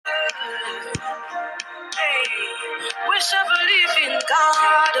serve a living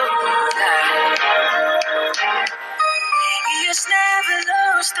God. He has never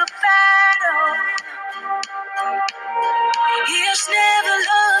lost a battle. He has never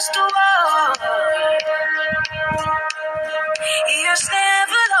lost a war. He has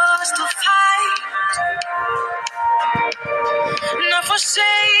never lost a fight. Not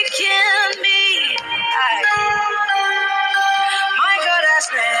forsaken me. My God has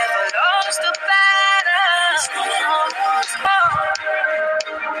never lost a battle.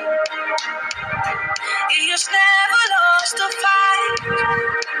 He has never lost a fight.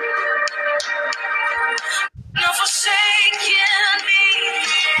 Not forsaken me.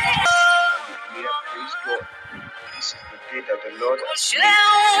 Praise God. This is the day that the Lord has made. We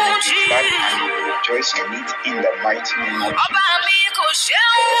will be glad and we will rejoice in it in the mighty name of Jesus. Welcome once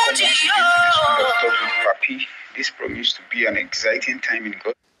again to this Field of Thought with PAPI. This promises to be an exciting time in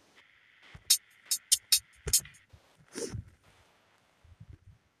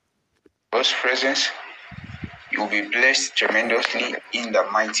God's presence. You will be blessed tremendously in the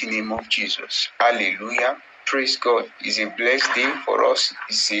mighty name of Jesus. Hallelujah. Praise God. It's a blessed day for us.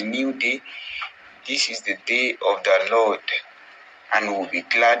 It's a new day. This is the day of the Lord. And we will be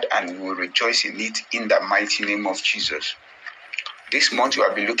glad and we will rejoice in it in the mighty name of Jesus. This month we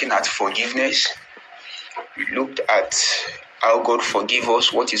will be looking at forgiveness. We looked at how God forgives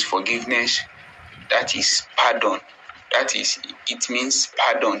us. What is forgiveness? That is pardon. It means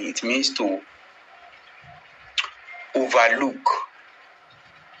pardon. It means to overlook.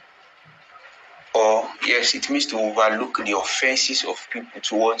 It means to overlook the offenses of people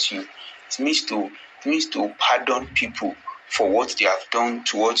towards you. It means to pardon people for what they have done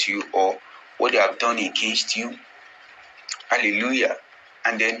towards you or what they have done against you. Hallelujah.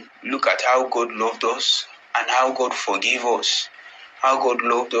 And then look at how God loved us and how God forgave us. How God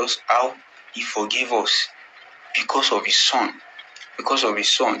loved us, how He forgave us because of His Son. Because of His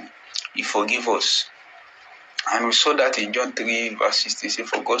Son, He forgave us. And we saw that in John 3 verse 16,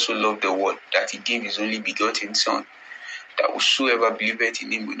 for God so loved the world that He gave His only begotten Son, that whosoever believeth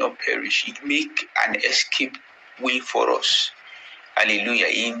in Him will not perish. He made an escape way for us. Hallelujah.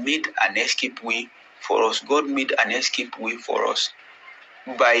 He made an escape way for us. God made an escape way for us.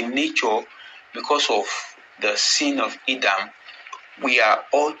 By nature, because of the sin of Adam, we are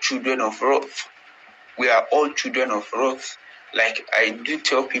all children of wrath. We are all children of wrath. Like I do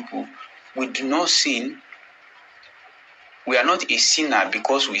tell people, we do not sin. We are not a sinner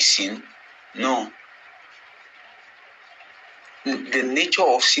because we sin. No. The nature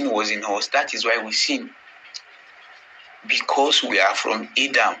of sin was in us. That is why we sin. Because we are from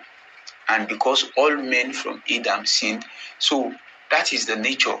Adam. And because all men from Adam sinned. So that is the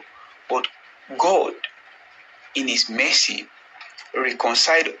nature. But God, in His mercy,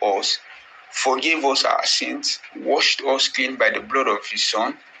 reconciled us, forgave us our sins, washed us clean by the blood of His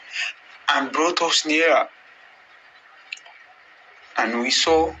Son, and brought us nearer. And we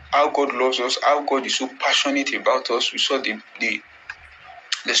saw how God loves us, how God is so passionate about us. We saw the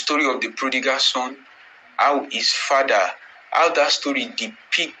story of the prodigal son, how his father, how that story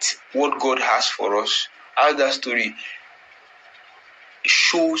depicts what God has for us, how that story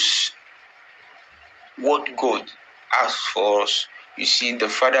shows what God has for us. You see, the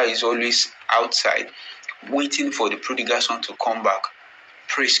father is always outside, waiting for the prodigal son to come back.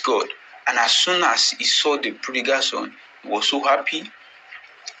 Praise God. And as soon as he saw the prodigal son, he was so happy.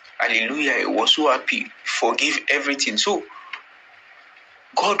 Hallelujah. He was so happy. Forgive everything. So,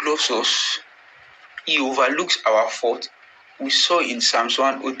 God loves us. He overlooks our fault. We saw in Psalms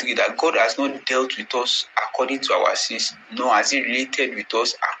 103 that God has not dealt with us according to our sins, nor has He related with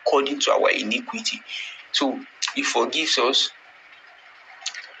us according to our iniquity. So, He forgives us.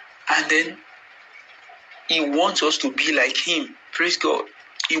 And then, He wants us to be like Him. Praise God.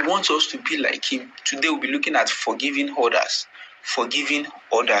 He wants us to be like Him. Today we'll be looking at forgiving others. Forgiving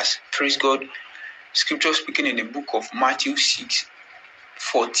others. Praise God. Scripture speaking in the book of Matthew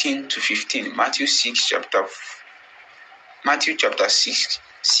 6:14 to 15. Matthew chapter 6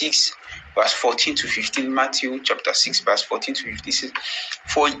 verse 14 to 15. Matthew chapter 6 verse 14 to 15 says,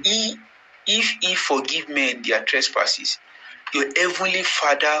 for if ye forgive men their trespasses, your heavenly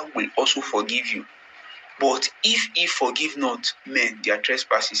Father will also forgive you. But if ye forgive not men their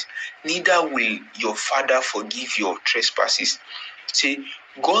trespasses, neither will your Father forgive your trespasses. See,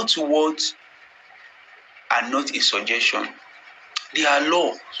 God's words are not a suggestion. They are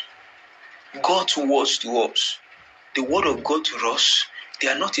laws. God's words to us, the word of God to us, they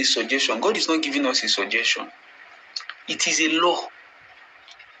are not a suggestion. God is not giving us a suggestion. It is a law.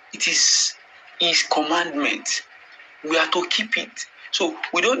 It is His commandment. We are to keep it. So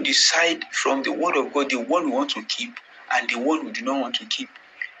we don't decide from the word of God the one we want to keep and the one we do not want to keep.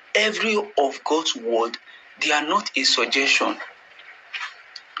 Every of God's word, they are not a suggestion.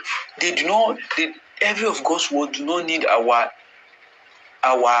 Every of God's word do not need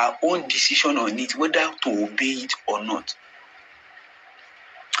our own decision on it, whether to obey it or not.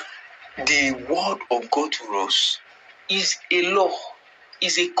 The word of God to us is a law,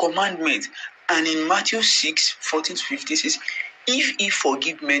 is a commandment. And in Matthew 6:14-15 says, if ye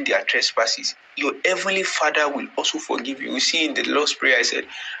forgive men their trespasses, your heavenly Father will also forgive you. You see in the Lord's Prayer, I said,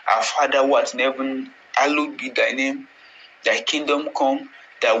 our Father who art in heaven, hallowed be thy name, thy kingdom come,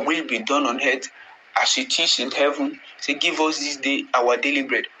 thy will be done on earth as it is in heaven. Say, give us this day our daily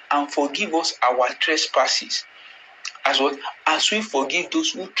bread, and forgive us our trespasses. As what? As we forgive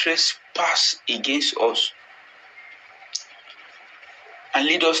those who trespass against us. And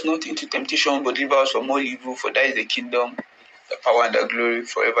lead us not into temptation, but deliver us from all evil, for that is the kingdom, the power, and the glory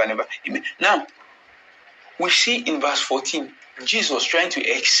forever and ever. Amen. Now, we see in verse 14, Jesus trying to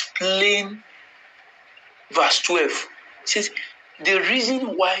explain verse 12. It says, the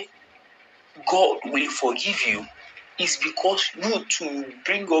reason why God will forgive you is because you to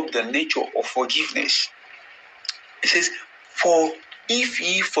bring up the nature of forgiveness. It says, for if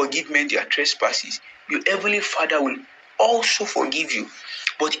ye forgive men their trespasses, your heavenly Father will also forgive you.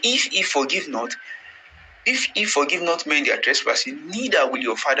 But if ye forgive not men their trespasses, neither will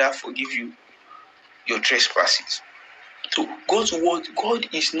your Father forgive you your trespasses. So God's word, God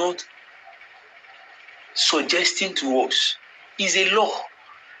is not suggesting to us. It's a law.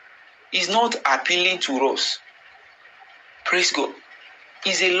 It's not appealing to us. Praise God.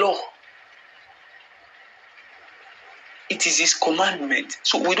 It's a law. It is his commandment.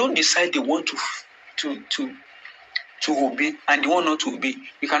 So we don't decide the one to obey and the one not to obey.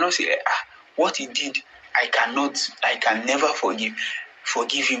 We cannot say, what he did, I can never forgive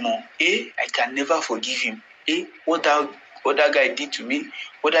him more. I can never forgive him. What that guy did to me,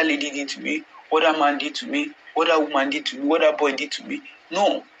 what that lady did to me, what that man did to me, what that woman did to me, what that boy did to me.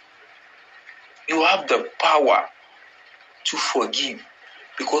 No. You have the power to forgive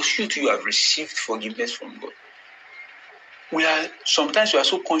because you have received forgiveness from God. Sometimes we are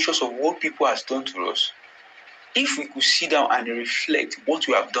so conscious of what people have done to us. If we could sit down and reflect what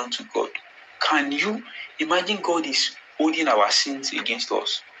we have done to God, can you imagine God is holding our sins against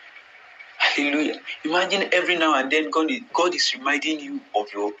us? Hallelujah. Imagine every now and then God is reminding you of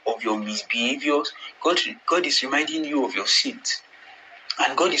your misbehaviors. God is reminding you of your sins.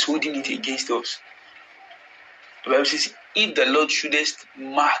 And God is holding it against us. The Bible says, if the Lord shouldest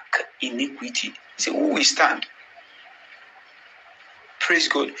mark iniquity, say, who will stand? Praise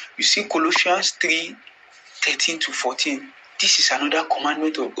God. You see Colossians 3:13-14. This is another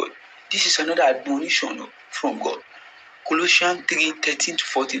commandment of God. This is another admonition from God. Colossians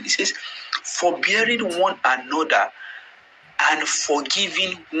 3:13-14. It says, forbearing one another and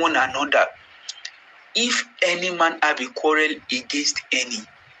forgiving one another, if any man have a quarrel against any.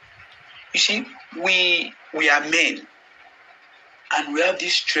 You see, we are men, and we have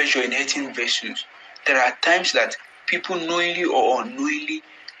this treasure in earthen vessels. There are times that people knowingly or unknowingly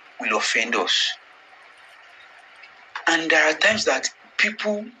will offend us. And there are times that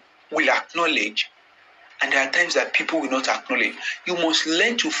people will acknowledge, and there are times that people will not acknowledge. You must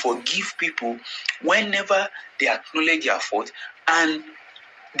learn to forgive people whenever they acknowledge their fault. And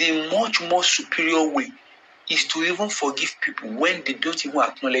the much more superior way is to even forgive people when they don't even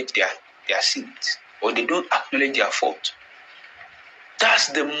acknowledge their sins or they don't acknowledge their fault. That's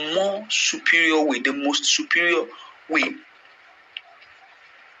the more superior way, the most superior way. It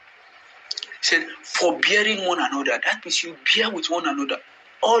said, forbearing one another. That means you bear with one another.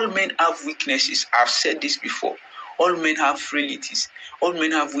 All men have weaknesses. I've said this before. All men have frailties. All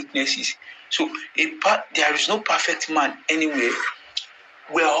men have weaknesses. So there is no perfect man anywhere.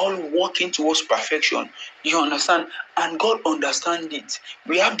 We are all working towards perfection. You understand? And God understands it.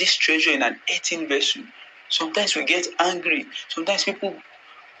 We have this treasure in an earthen vessel. Sometimes we get angry. Sometimes people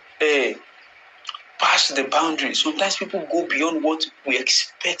pass the boundaries. Sometimes people go beyond what we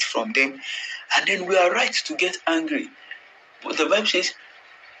expect from them. And then we are right to get angry. But the Bible says,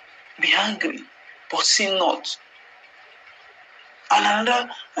 be angry, but sin not. And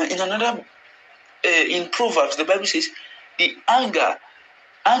in Proverbs, the Bible says, the anger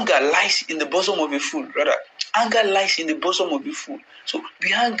lies in the bosom of a fool. Rather, anger lies in the bosom of a fool. So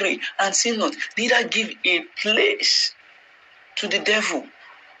be angry and sin not. Neither give a place to the devil.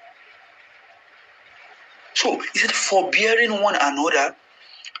 So he said, forbearing one another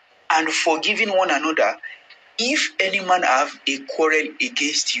and forgiving one another, if any man have a quarrel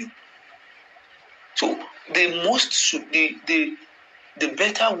against you. So the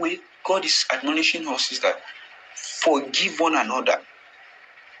better way God is admonishing us is that forgive one another.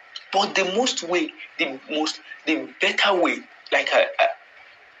 But the better way, like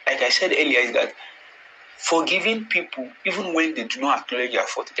I said earlier, is that forgiving people even when they do not acknowledge their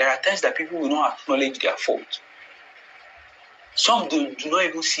fault. There are times that people will not acknowledge their fault. Some do not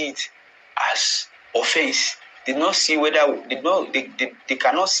even see it as offense. They not see whether they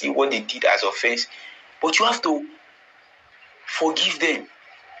cannot see what they did as offense. But you have to forgive them.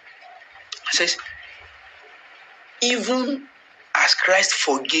 It says, even as Christ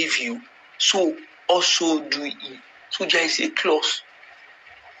forgave you, so also do ye. So there is a clause.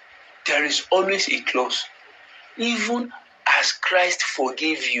 There is always a clause. Even as Christ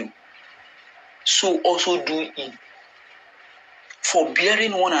forgave you, so also do ye.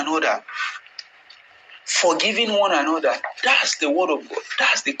 Forbearing one another, forgiving one another. That's the word of God.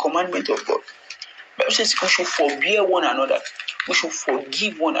 That's the commandment of God. The Bible says we should forbear one another. We should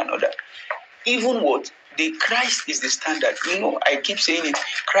forgive one another. Even what? The Christ is the standard. I keep saying it.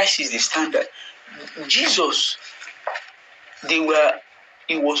 Christ is the standard. Jesus, he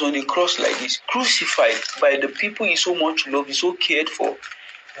was on the cross like this, crucified by the people he so much loved, he so cared for.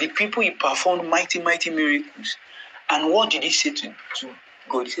 The people he performed mighty, mighty miracles. And what did he say to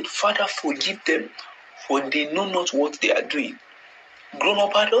God? He said, Father, forgive them, for they know not what they are doing.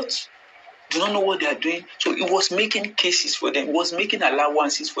 Grown-up adults do not know what they are doing. So he was making cases for them. He was making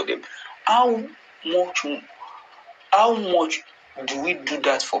allowances for them. How much do we do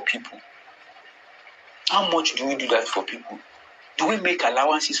that for people? How much do we do that for people? Do we make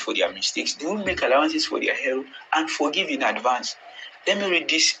allowances for their mistakes? Do we make allowances for their error and forgive in advance? Let me read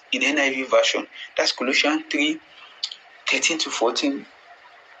this in NIV version. That's Colossians 3:13-14. It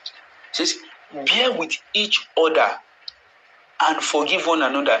says, bear with each other and forgive one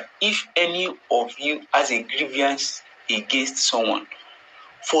another if any of you has a grievance against someone.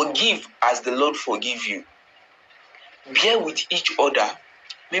 Forgive as the Lord forgive you. Bear with each other.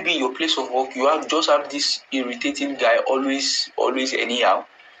 Maybe in your place of work, you just have this irritating guy, always anyhow.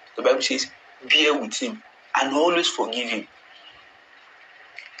 The Bible says, bear with him and always forgive him.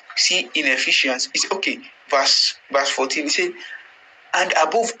 See, in Ephesians, it's okay. Verse 14, it says, and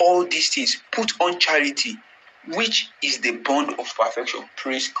above all these things, put on charity, which is the bond of perfection.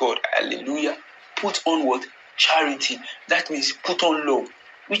 Praise God. Hallelujah. Put on what? Charity. That means put on love,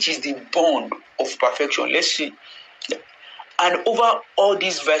 which is the bond of perfection. Let's see. And over all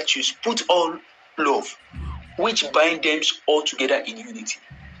these virtues, put on love, which bind them all together in unity.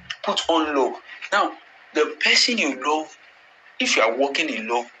 Put on love. Now, the person you love, if you are walking in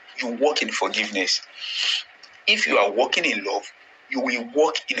love, you walk in forgiveness. If you are walking in love, you will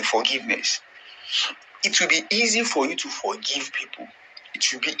walk in forgiveness. It will be easy for you to forgive people. It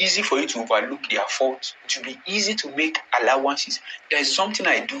will be easy for you to overlook their faults. It will be easy to make allowances. There is something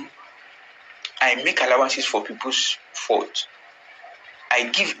I do. I make allowances for people's fault.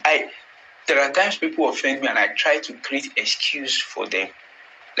 There are times people offend me and I try to create excuse for them.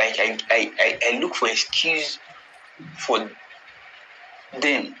 Like I look for excuse for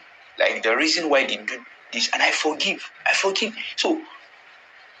them. Like the reason why they do this, and I forgive. So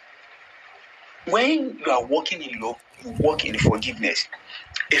when you are walking in love, you walk in forgiveness.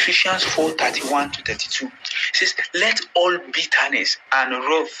 Ephesians 4:31-32 says, let all bitterness and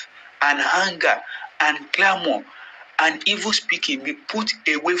wrath and anger and clamour and evil speaking be put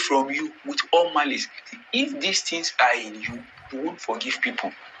away from you with all malice. If these things are in you, you won't forgive people.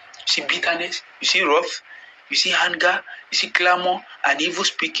 You see bitterness, you see wrath, you see anger, you see clamour and evil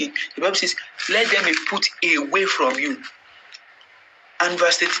speaking. The Bible says, let them be put away from you. And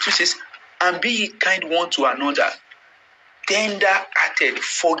verse 32 says, and be ye kind one to another, tenderhearted,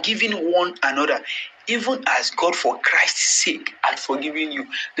 forgiving one another, even as God for Christ's sake had forgiven you.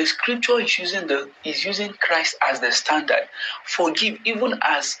 The scripture is using Christ as the standard. Forgive, even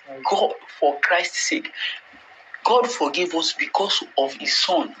as God for Christ's sake. God forgave us because of his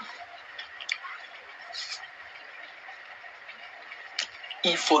Son.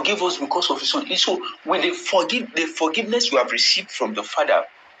 He forgave us because of his Son. And so with the forgiveness we have received from the Father,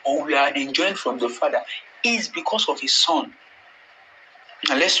 or we are enjoying from the Father, is because of his Son.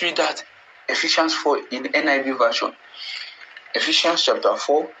 Now let's read that. Ephesians 4 in NIV version. Ephesians chapter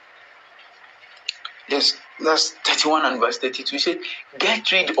 4. That's 31 and verse 32. He said,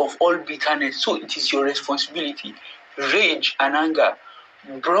 get rid of all bitterness. So it is your responsibility. Rage and anger,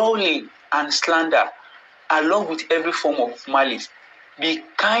 brawling and slander, along with every form of malice. Be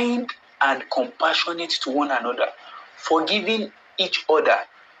kind and compassionate to one another, forgiving each other,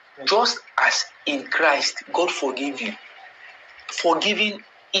 just as in Christ God forgave you. Forgiving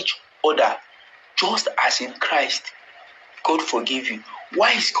each other, just as in Christ God forgave you.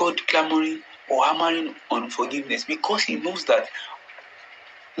 Why is God clamoring? or hammering on forgiveness because he knows that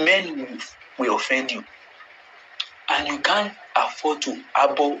men will offend you. And you can't afford to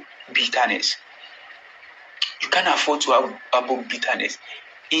harbor bitterness. You can't afford to harbor bitterness.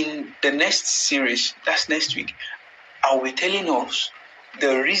 In the next series, that's next week, I'll be telling us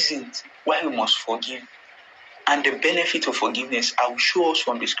the reasons why we must forgive and the benefit of forgiveness. I will show us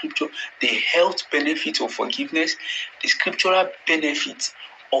from the scripture the health benefit of forgiveness, the scriptural benefit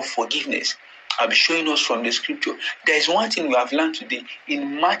of forgiveness. I'll be showing us from the scripture. There is one thing we have learned today.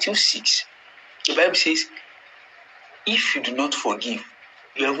 In Matthew 6, the Bible says, if you do not forgive,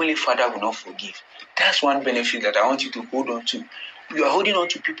 your heavenly Father will not forgive. That's one benefit that I want you to hold on to. You are holding on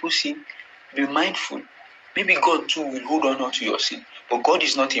to people's sin. Be mindful. Maybe God too will hold on to your sin. But God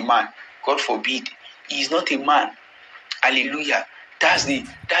is not a man. God forbid. He is not a man. Hallelujah. That's the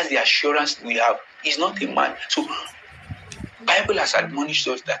assurance we have. He's not a man. So Bible has admonished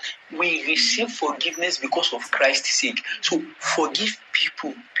us that we receive forgiveness because of Christ's sake. So forgive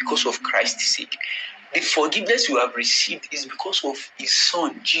people because of Christ's sake. The forgiveness you have received is because of his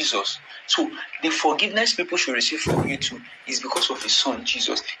son, Jesus. So the forgiveness people should receive from you too is because of his son,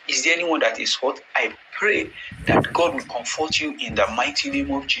 Jesus. Is there anyone that is hurt? I pray that God will comfort you in the mighty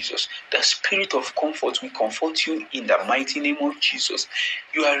name of Jesus. The spirit of comfort will comfort you in the mighty name of Jesus.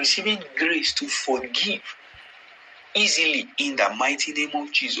 You are receiving grace to forgive easily in the mighty name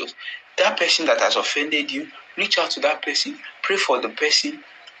of Jesus. That person that has offended you, reach out to that person, pray for the person,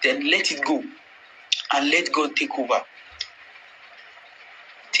 then let it go and let God take over.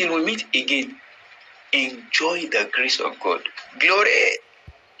 Till we meet again, enjoy the grace of God. Glory.